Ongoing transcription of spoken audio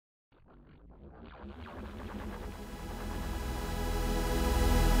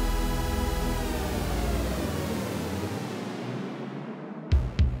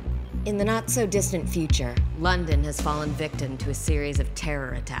In the not-so-distant future, London has fallen victim to a series of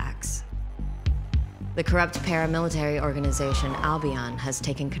terror attacks. The corrupt paramilitary organization Albion has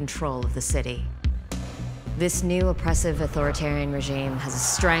taken control of the city. This new oppressive authoritarian regime has a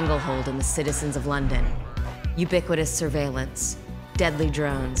stranglehold on the citizens of London. Ubiquitous surveillance, deadly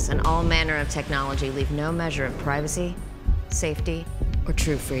drones, and all manner of technology leave no measure of privacy, safety, or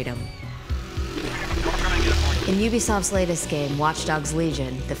true freedom. In Ubisoft's latest game, Watch Dogs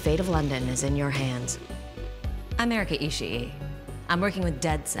Legion, the fate of London is in your hands. I'm Erika Ishii. I'm working with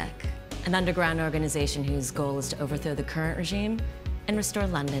Deadsec, an underground organization whose goal is to overthrow the current regime and restore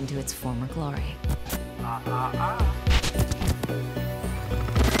London to its former glory.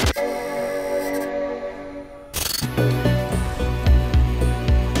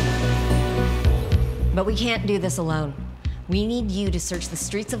 But we can't do this alone. We need you to search the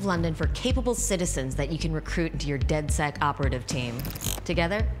streets of London for capable citizens that you can recruit into your Deadsec operative team.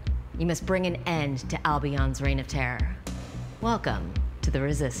 Together, you must bring an end to Albion's reign of terror. Welcome to the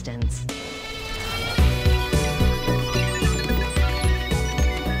Resistance.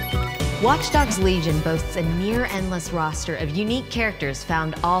 Watch Dogs Legion boasts a near-endless roster of unique characters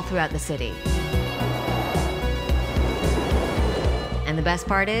found all throughout the city. And the best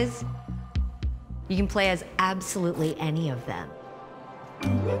part is, you can play as absolutely any of them.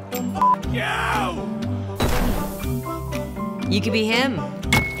 You could be him.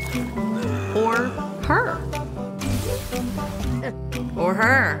 Or her. Or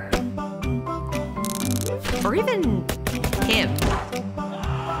her. Or even him.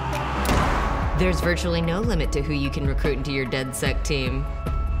 There's virtually no limit to who you can recruit into your Deadsec team.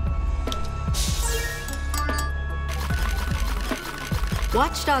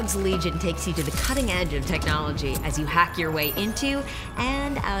 Watch Dogs Legion takes you to the cutting edge of technology as you hack your way into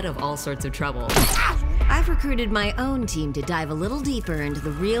and out of all sorts of trouble. I've recruited my own team to dive a little deeper into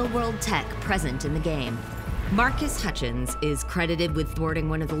the real-world tech present in the game. Marcus Hutchins is credited with thwarting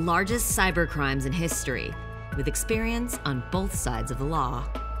one of the largest cyber crimes in history, with experience on both sides of the law.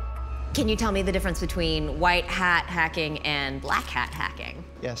 Can you tell me the difference between white hat hacking and black hat hacking?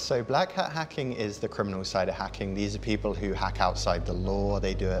 Yes, so black hat hacking is the criminal side of hacking. These are people who hack outside the law.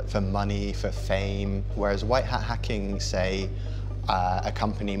 They do it for money, for fame. Whereas white hat hacking, say, a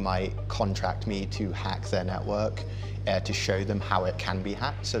company might contract me to hack their network to show them how it can be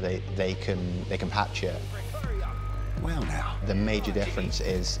hacked so they can patch it. Well now. The major difference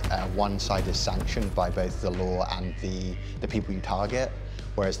is one side is sanctioned by both the law and the people you target,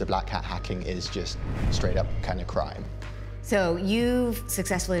 whereas the black hat hacking is just straight up kind of crime. So you've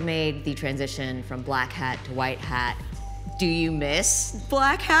successfully made the transition from black hat to white hat. Do you miss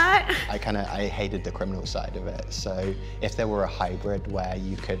black hat? I hated the criminal side of it. So if there were a hybrid where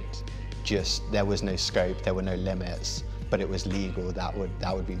you could there was no scope, there were no limits, but it was legal, that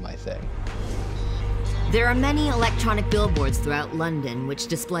would be my thing. There are many electronic billboards throughout London which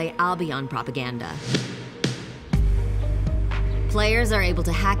display Albion propaganda. Players are able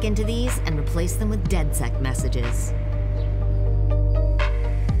to hack into these and replace them with Deadsec messages.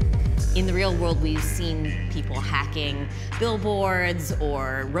 In the real world, we've seen people hacking billboards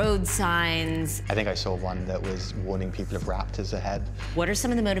or road signs. I think I saw one that was warning people of raptors ahead. What are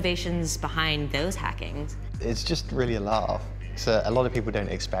some of the motivations behind those hackings? It's just really a laugh. So a lot of people don't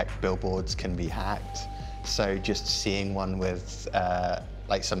expect billboards can be hacked. So just seeing one with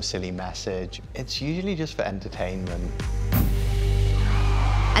like some silly message, it's usually just for entertainment.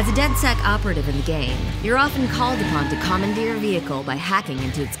 As a Deadsec operative in the game, you're often called upon to commandeer a vehicle by hacking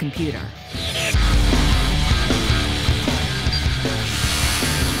into its computer.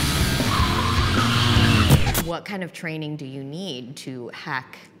 What kind of training do you need to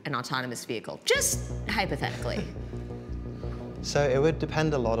hack an autonomous vehicle? Just hypothetically. So it would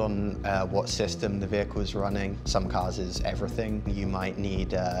depend a lot on what system the vehicle is running. Some cars is everything. You might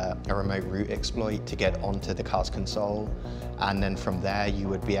need a remote root exploit to get onto the car's console, and then from there you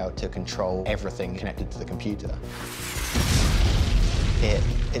would be able to control everything connected to the computer.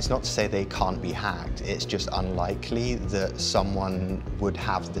 It's not to say they can't be hacked, it's just unlikely that someone would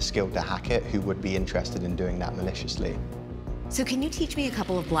have the skill to hack it who would be interested in doing that maliciously. So can you teach me a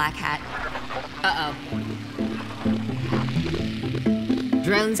couple of black hat...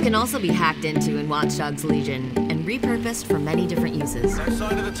 Drones can also be hacked into in Watch Dogs Legion and repurposed for many different uses. No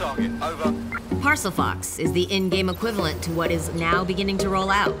sign of the target. Over. Parcel Fox is the in-game equivalent to what is now beginning to roll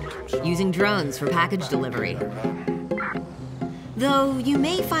out, using drones for package delivery. Though you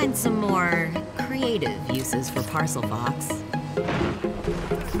may find some more creative uses for Parcel Fox.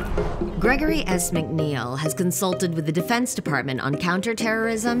 Gregory S. McNeil has consulted with the Defense Department on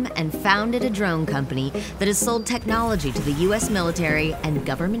counterterrorism and founded a drone company that has sold technology to the U.S. military and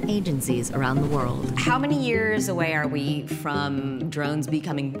government agencies around the world. How many years away are we from drones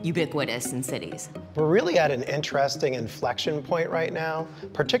becoming ubiquitous in cities? We're really at an interesting inflection point right now,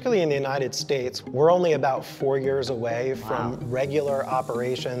 particularly in the United States. We're only about 4 years away from regular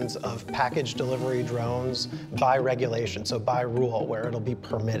operations of package delivery drones by regulation, so by rule, where it'll be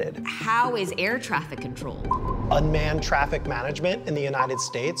permitted. How is air traffic controlled? Unmanned traffic management in the United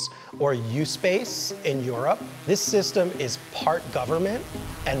States, or U-Space in Europe. This system is part government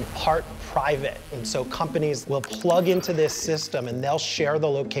and part private. And so companies will plug into this system and they'll share the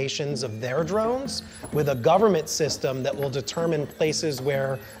locations of their drones with a government system that will determine places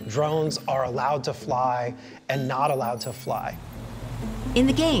where drones are allowed to fly and not allowed to fly. In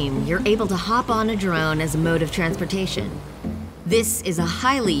the game, you're able to hop on a drone as a mode of transportation. This is a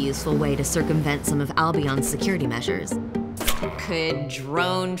highly useful way to circumvent some of Albion's security measures. Could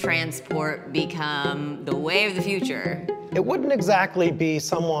drone transport become the way of the future? It wouldn't exactly be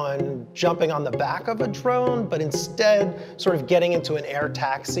someone jumping on the back of a drone, but instead sort of getting into an air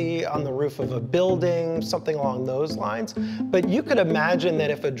taxi on the roof of a building, something along those lines. But you could imagine that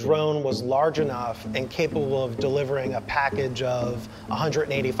if a drone was large enough and capable of delivering a package of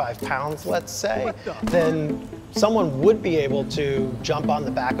 185 pounds, let's say, then someone would be able to jump on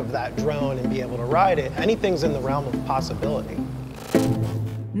the back of that drone and be able to ride it. Anything's in the realm of possibility.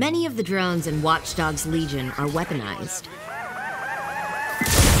 Many of the drones in Watch Dogs Legion are weaponized.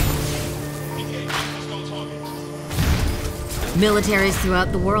 Militaries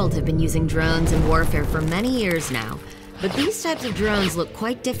throughout the world have been using drones in warfare for many years now, but these types of drones look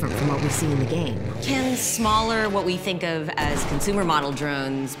quite different from what we see in the game. Can smaller, what we think of as consumer model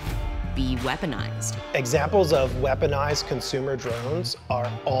drones, be weaponized? Examples of weaponized consumer drones are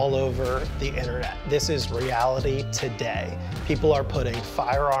all over the internet. This is reality today. People are putting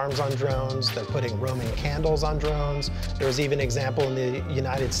firearms on drones, they're putting Roman candles on drones. There was even an example in the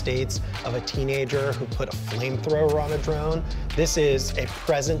United States of a teenager who put a flamethrower on a drone. This is a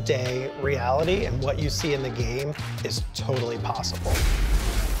present day reality, and what you see in the game is totally possible.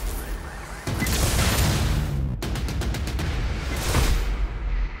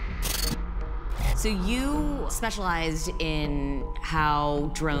 So you specialized in how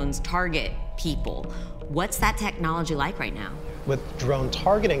drones target people. What's that technology like right now? With drone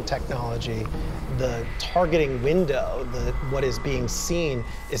targeting technology, the targeting window, what is being seen,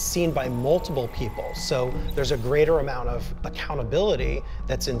 is seen by multiple people. So there's a greater amount of accountability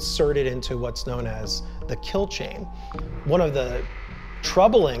that's inserted into what's known as the kill chain. One of the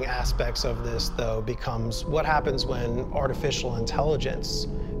troubling aspects of this, though, becomes what happens when artificial intelligence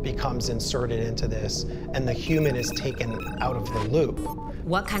becomes inserted into this and the human is taken out of the loop.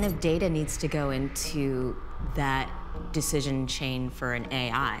 What kind of data needs to go into that decision chain for an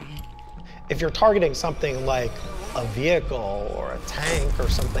AI? If you're targeting something like a vehicle or a tank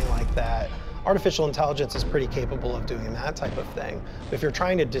or something like that, artificial intelligence is pretty capable of doing that type of thing. But if you're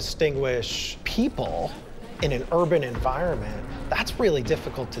trying to distinguish people in an urban environment, that's really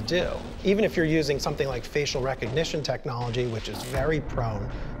difficult to do. Even if you're using something like facial recognition technology, which is very prone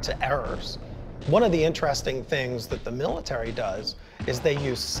to errors. One of the interesting things that the military does is they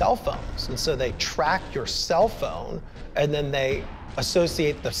use cell phones. And so they track your cell phone and then they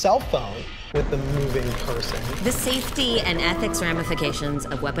associate the cell phone with the moving person. The safety and ethics ramifications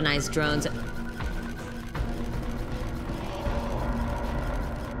of weaponized drones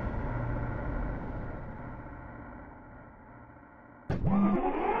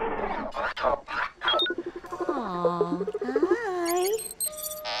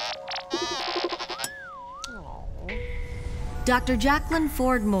Dr. Jacqueline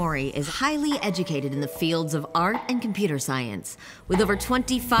Ford Maury is highly educated in the fields of art and computer science, with over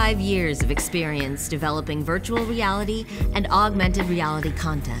 25 years of experience developing virtual reality and augmented reality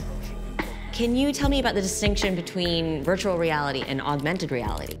content. Can you tell me about the distinction between virtual reality and augmented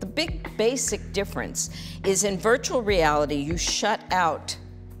reality? The big basic difference is in virtual reality, you shut out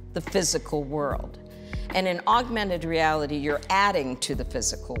the physical world. And in augmented reality, you're adding to the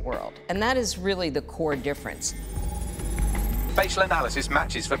physical world. And that is really the core difference. Facial analysis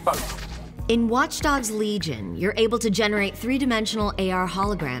matches for both. In Watch Dogs Legion, you're able to generate three-dimensional AR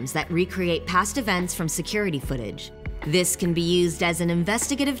holograms that recreate past events from security footage. This can be used as an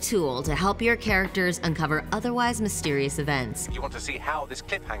investigative tool to help your characters uncover otherwise mysterious events. You want to see how this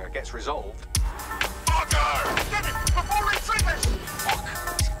cliffhanger gets resolved? Fucker! Get it before he triggers! Fuck!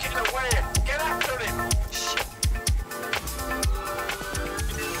 He's getting away! Get after him!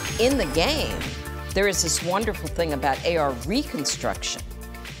 In the game, there is this wonderful thing about AR reconstruction.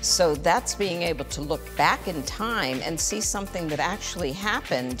 So that's being able to look back in time and see something that actually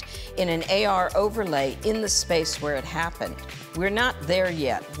happened in an AR overlay in the space where it happened. We're not there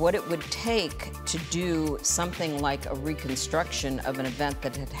yet. What it would take to do something like a reconstruction of an event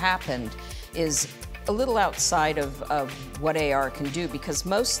that had happened is a little outside of what AR can do, because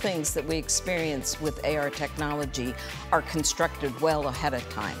most things that we experience with AR technology are constructed well ahead of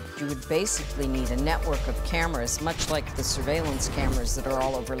time. You would basically need a network of cameras, much like the surveillance cameras that are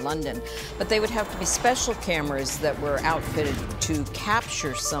all over London, but they would have to be special cameras that were outfitted to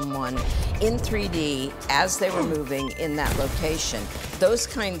capture someone in 3D as they were moving in that location. Those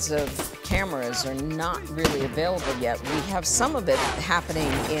kinds of cameras are not really available yet. We have some of it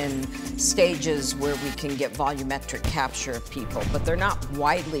happening in stages where we can get volumetric capture of people, but they're not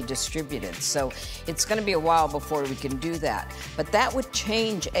widely distributed. So it's going to be a while before we can do that. But that would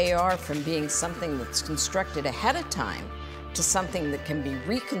change AR from being something that's constructed ahead of time to something that can be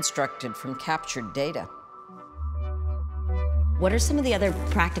reconstructed from captured data. What are some of the other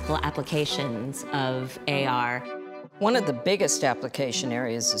practical applications of AR? One of the biggest application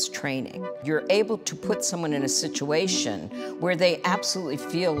areas is training. You're able to put someone in a situation where they absolutely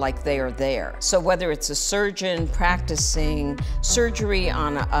feel like they are there. So whether it's a surgeon practicing surgery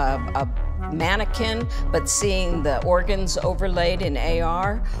on a mannequin, but seeing the organs overlaid in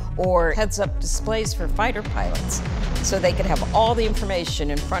AR, or heads-up displays for fighter pilots, so they could have all the information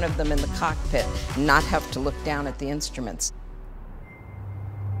in front of them in the cockpit and not have to look down at the instruments.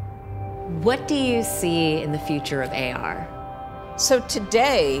 What do you see in the future of AR? So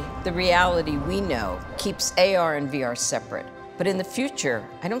today, the reality we know keeps AR and VR separate. But in the future,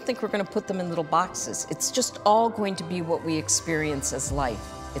 I don't think we're going to put them in little boxes. It's just all going to be what we experience as life.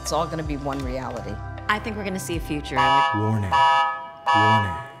 It's all going to be one reality. I think we're going to see a future. Warning.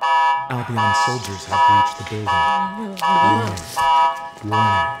 Warning. Albion soldiers have breached the building. Warning.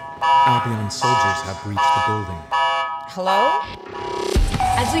 Warning. Albion soldiers have breached the building. Hello?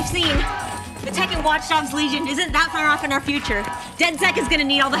 As we've seen, the tech in Watch Dogs Legion isn't that far off in our future. Deadsec is gonna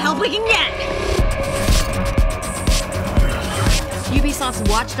need all the help we can get. Ubisoft's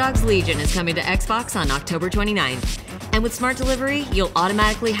Watch Dogs Legion is coming to Xbox on October 29th. And with Smart Delivery, you'll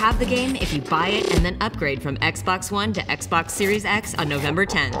automatically have the game if you buy it and then upgrade from Xbox One to Xbox Series X on November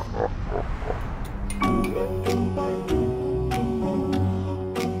 10th.